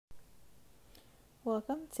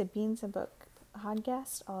Welcome to Beans and Book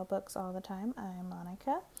podcast, all books all the time. I'm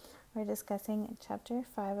Monica. We're discussing chapter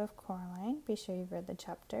 5 of Coraline. Be sure you've read the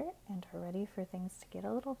chapter and are ready for things to get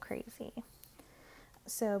a little crazy.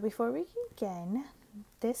 So before we begin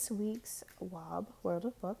this week's WOB, World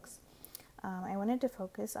of Books, I wanted to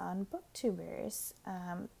focus on booktubers,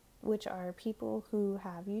 which are people who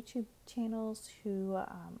have YouTube channels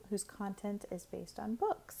whose content is based on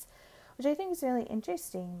books, which I think is really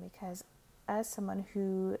interesting because as someone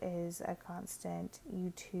who is a constant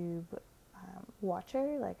YouTube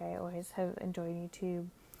watcher, like I always have enjoyed YouTube,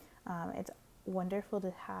 it's wonderful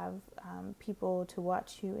to have people to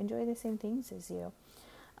watch who enjoy the same things as you.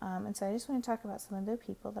 And so I just want to talk about some of the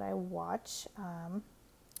people that I watch.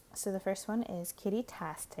 So the first one is Kitty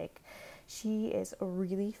Tastic. She is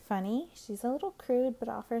really funny. She's a little crude, but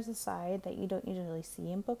offers a side that you don't usually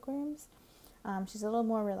see in bookworms. She's a little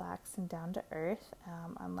more relaxed and down to earth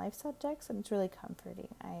on life subjects, and it's really comforting.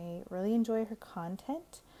 I really enjoy her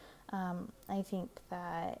content. I think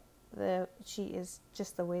that she is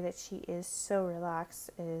just the way that she is so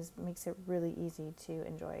relaxed makes it really easy to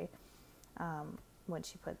enjoy what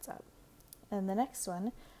she puts up. And the next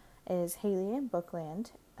one is Haley in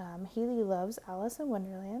Bookland. Haley loves Alice in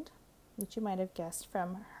Wonderland, which you might have guessed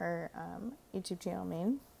from her YouTube channel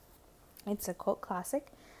name. It's a cult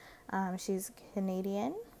classic. She's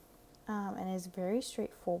Canadian and is very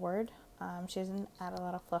straightforward. She doesn't add a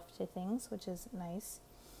lot of fluff to things, which is nice.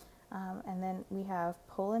 And then we have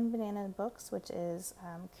Poland Banana Books, which is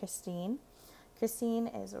Christine. Christine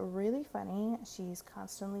is really funny. She's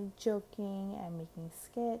constantly joking and making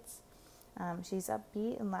skits. She's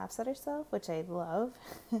upbeat and laughs at herself, which I love,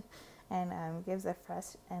 and gives a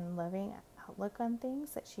fresh and loving outlook on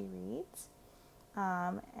things that she reads.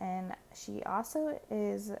 And she also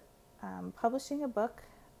is publishing a book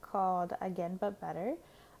called Again But Better.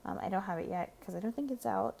 I don't have it yet because I don't think it's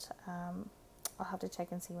out. I'll have to check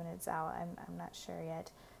and see when it's out. I'm not sure yet,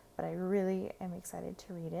 but I really am excited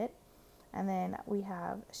to read it. And then we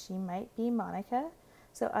have She Might Be Monica.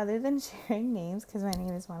 So other than sharing names, because my name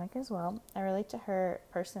is Monica as well, I relate to her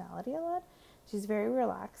personality a lot. She's very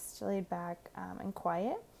relaxed, laid back, and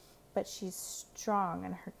quiet, but she's strong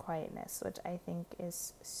in her quietness, which I think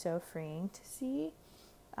is so freeing to see.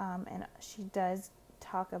 And she does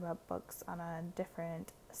talk about books on a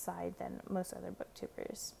different side than most other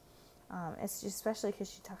booktubers. It's just especially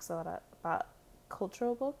because she talks a lot about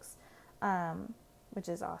cultural books, which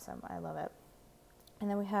is awesome. I love it. And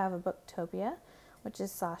then we have a Booktopia, which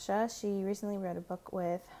is Sasha. She recently wrote a book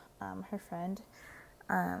with her friend.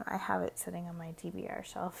 I have it sitting on my TBR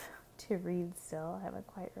shelf to read still. I haven't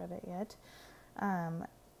quite read it yet.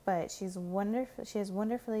 But she's wonderful. She has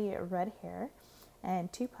wonderfully red hair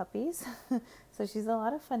and 2 puppies. So she's a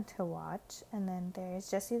lot of fun to watch. And then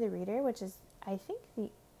there's Jesse the Reader, which is, I think,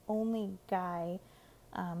 the only guy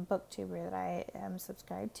booktuber that I am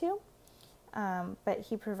subscribed to. But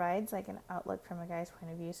he provides like an outlook from a guy's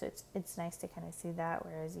point of view, so it's nice to kind of see that,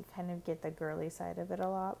 whereas you kind of get the girly side of it a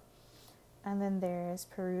lot. And then there's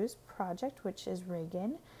Peru's Project, which is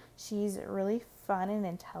Reagan. She's really fun and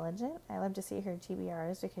intelligent. I love to see her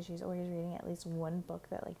TBRs because she's always reading at least one book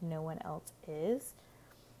that like no one else is.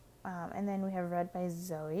 And then we have Read by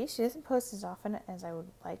Zoe. She doesn't post as often as I would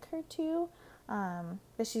like her to,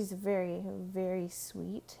 but she's very, very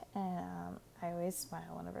sweet, and I always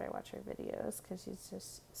smile whenever I watch her videos because she's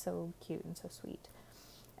just so cute and so sweet.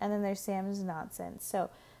 And then there's Sam's Nonsense. So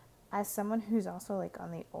as someone who's also like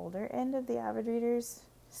on the older end of the avid readers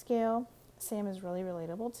scale, Sam is really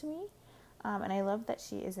relatable to me. And I love that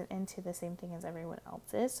she isn't into the same thing as everyone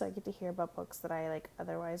else is, so I get to hear about books that I like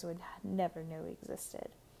otherwise would never know existed.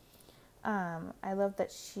 I love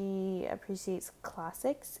that she appreciates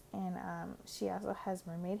classics, and she also has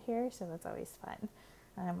mermaid hair, so that's always fun.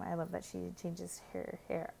 I love that she changes her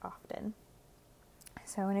hair often.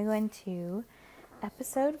 So I'm going to go into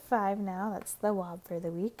episode 5 now. That's the WOB for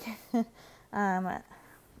the week.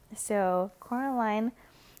 So Coraline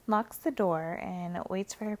locks the door and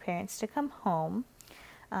waits for her parents to come home.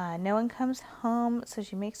 No one comes home, so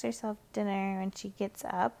she makes herself dinner. When she gets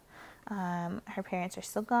up, her parents are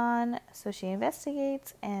still gone, so she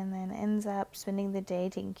investigates and then ends up spending the day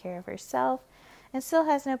taking care of herself and still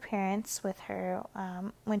has no parents with her.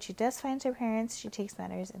 When she does find her parents, she takes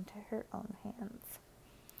matters into her own hands.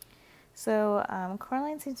 So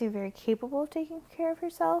Coraline seems to be very capable of taking care of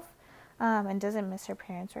herself and doesn't miss her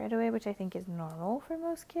parents right away, which I think is normal for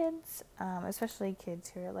most kids, especially kids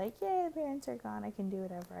who are like, yay, the parents are gone, I can do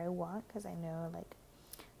whatever I want, because I know, like,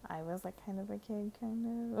 I was like kind of a kid,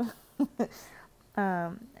 kind of.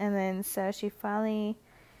 And then so she finally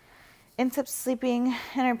ends up sleeping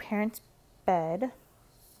in her parents' bed,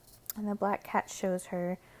 and the black cat shows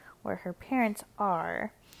her where her parents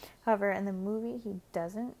are. However, in the movie, he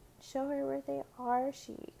doesn't show her where they are.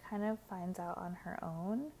 She kind of finds out on her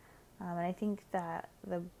own. And I think that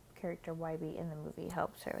the character Wybie in the movie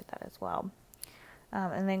helps her with that as well.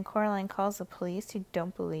 And then Coraline calls the police, who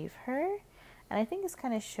don't believe her. And I think this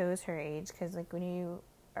kind of shows her age, because like when you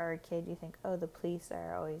are a kid, you think, oh, the police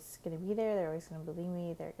are always going to be there. They're always going to believe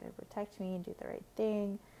me. They're going to protect me and do the right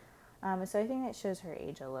thing. So I think that shows her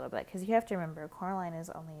age a little bit, because you have to remember Coraline is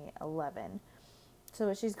only 11. So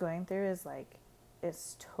what she's going through is like,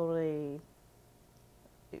 it's totally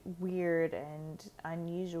weird and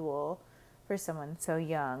unusual for someone so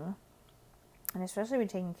young. And especially when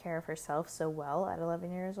taking care of herself so well at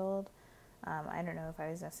 11 years old. I don't know if I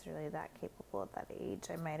was necessarily that capable at that age.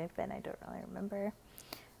 I might have been. I don't really remember.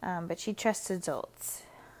 But she trusts adults.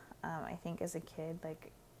 I think as a kid,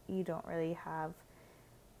 like, you don't really have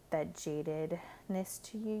that jadedness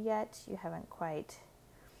to you yet. You haven't quite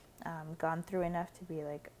gone through enough to be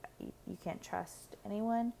like, you can't trust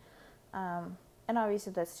anyone. And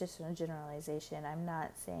obviously that's just a generalization. I'm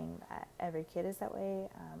not saying that every kid is that way.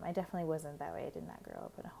 I definitely wasn't that way. I did not grow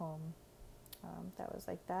up in a home that was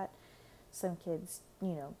like that. Some kids,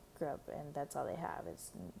 grow up and that's all they have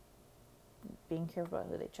is being careful about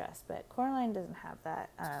who they trust. But Coraline doesn't have that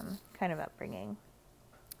kind of upbringing,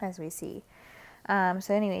 as we see.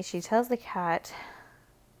 So anyway, she tells the cat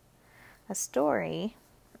a story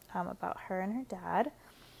about her and her dad.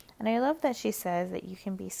 And I love that she says that you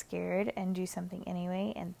can be scared and do something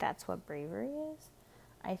anyway, and that's what bravery is.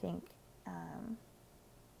 I think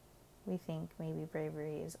we think maybe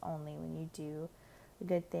bravery is only when you do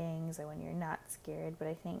good things or when you're not scared, but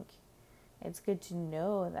I think it's good to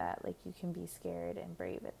know that like you can be scared and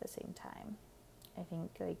brave at the same time. I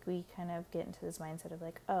think like we kind of get into this mindset of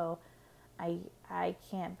like, oh, I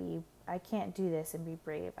can't do this and be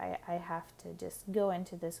brave. I have to just go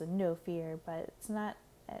into this with no fear, but that's not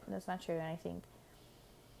true. And I think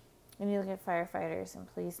when you look at firefighters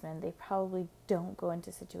and policemen, they probably don't go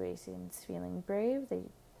into situations feeling brave. They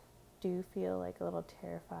do feel like a little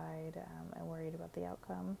terrified and worried about the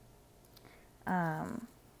outcome.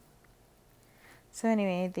 So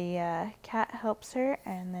anyway, the cat helps her,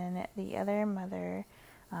 and then the other mother,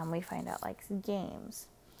 we find out, likes games.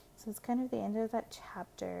 So it's kind of the end of that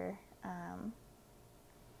chapter,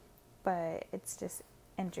 but it's just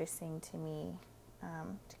interesting to me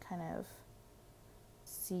to kind of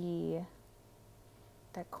see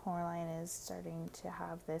that Coraline is starting to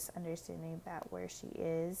have this understanding that where she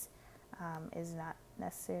is not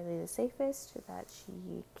necessarily the safest, that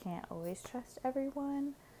she can't always trust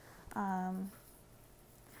everyone.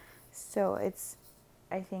 So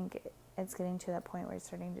I think it's getting to that point where it's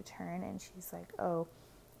starting to turn, and she's like, oh,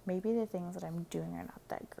 maybe the things that I'm doing are not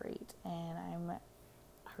that great. And I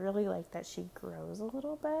really like that she grows a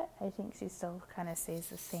little bit. I think she still kind of stays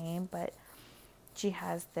the same, but she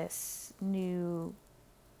has this new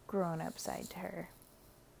grown-up side to her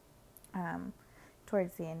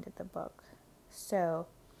towards the end of the book. So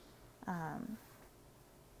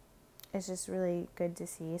it's just really good to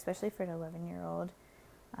see, especially for an 11-year-old.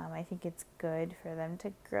 I think it's good for them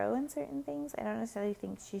to grow in certain things. I don't necessarily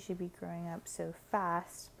think she should be growing up so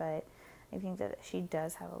fast, but I think that she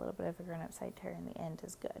does have a little bit of a grown-up side to her in the end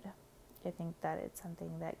is good. I think that it's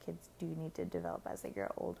something that kids do need to develop as they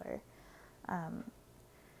grow older.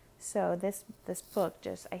 So this book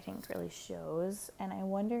just, I think, really shows, and I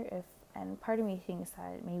wonder if, and part of me thinks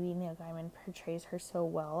that maybe Neil Gaiman portrays her so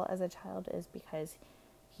well as a child is because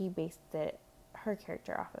he based her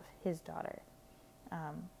character off of his daughter.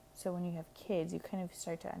 So when you have kids, you kind of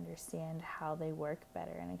start to understand how they work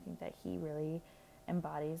better, and I think that he really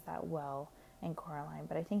embodies that well in Coraline.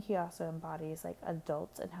 But I think he also embodies like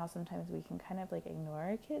adults and how sometimes we can kind of like ignore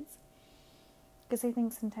our kids. Because I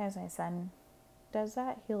think sometimes my son does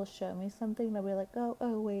that. He'll show me something and I'll be like, oh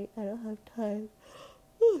wait, I don't have time.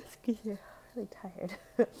 Oh, excuse me, I'm really tired.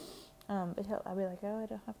 But I'll be like, oh, I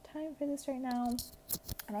don't have time for this right now.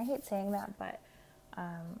 And I hate saying that, but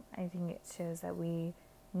I think it shows that we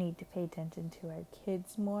need to pay attention to our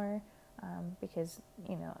kids more, because,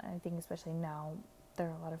 I think especially now, there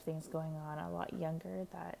are a lot of things going on a lot younger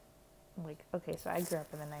that, like, okay, so I grew up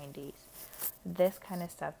in the 90s. This kind of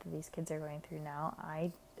stuff that these kids are going through now,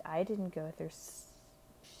 I didn't go through,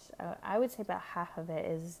 I would say about half of it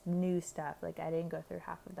is new stuff. Like, I didn't go through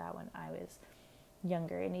half of that when I was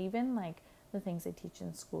younger. And even, like, the things they teach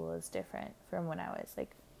in school is different from when I was,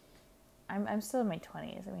 like, I'm still in my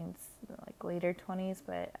 20s. I mean, it's like later 20s,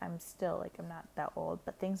 but I'm still, like, I'm not that old.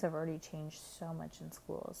 But things have already changed so much in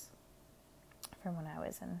schools from when I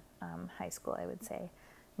was in high school, I would say.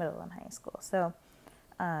 middle and high school. So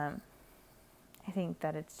I think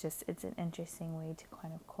that it's an interesting way to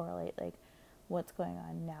kind of correlate like what's going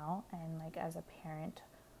on now, and like as a parent,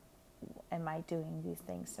 am I doing these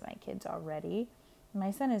things to my kids already?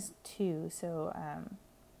 My son is 2, so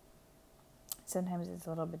sometimes it's a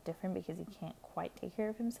little bit different because he can't quite take care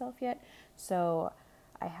of himself yet. So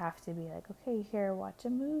I have to be like, okay, here, watch a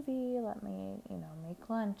movie, let me, make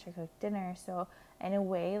lunch or cook dinner. So in a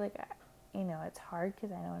way, like, it's hard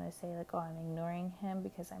because I don't want to say like, oh, I'm ignoring him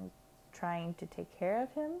because I'm trying to take care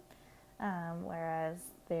of him. Whereas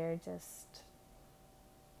they're just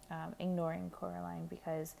ignoring Coraline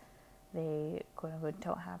because they, quote unquote,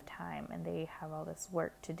 don't have time and they have all this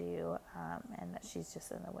work to do, and that she's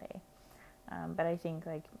just in the way. But I think,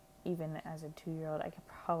 like, even as a 2-year-old, I could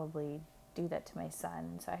probably do that to my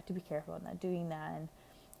son. So I have to be careful of not doing that. And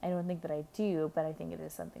I don't think that I do, but I think it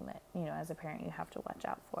is something that, as a parent, you have to watch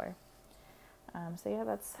out for. So yeah,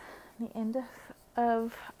 that's the end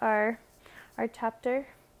of our chapter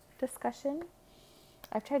discussion.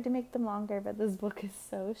 I've tried to make them longer, but this book is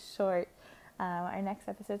so short. Our next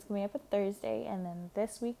episode is going to be up on Thursday, and then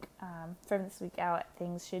this week, from this week out,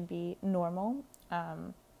 things should be normal.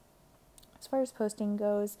 As far as posting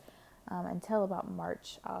goes, until about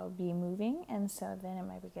March, I'll be moving, and so then it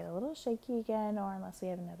might get a little shaky again, or unless we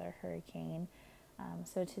have another hurricane.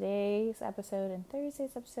 So today's episode and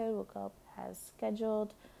Thursday's episode will go up as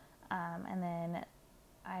scheduled, and then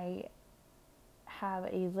I have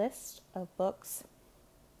a list of books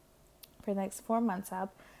for the next 4 months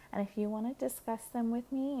up, and if you want to discuss them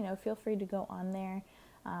with me, feel free to go on there,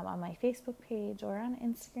 on my Facebook page or on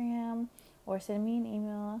Instagram, or send me an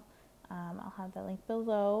email. I'll have the link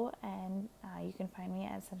below, and you can find me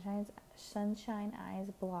at Sunshine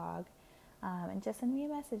Eyes blog, and just send me a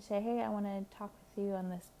message. Say, hey, I want to talk with you on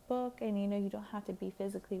this book, and you don't have to be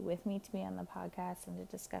physically with me to be on the podcast and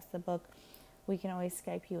to discuss the book. We can always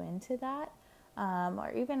Skype you into that,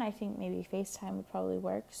 or even I think maybe FaceTime would probably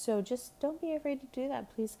work. So just don't be afraid to do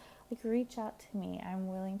that. Please, reach out to me. I'm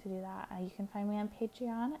willing to do that. You can find me on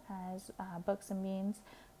Patreon as Books and Beans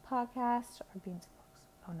podcast, or Beans and Books.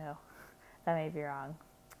 Oh no. That may be wrong.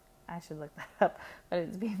 I should look that up. But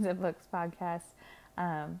it's Beans and Books podcast.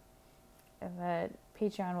 But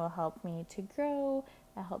Patreon will help me to grow.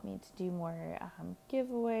 It'll help me to do more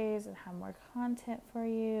giveaways and have more content for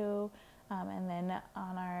you. And then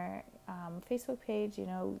on our Facebook page,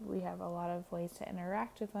 we have a lot of ways to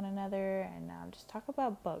interact with one another and just talk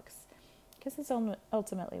about books. Because it's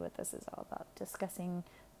ultimately what this is all about. Discussing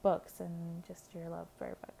books and just your love for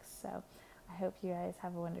books. So I hope you guys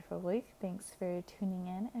have a wonderful week. Thanks for tuning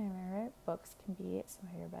in, and remember, books can be some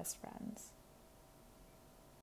of your best friends.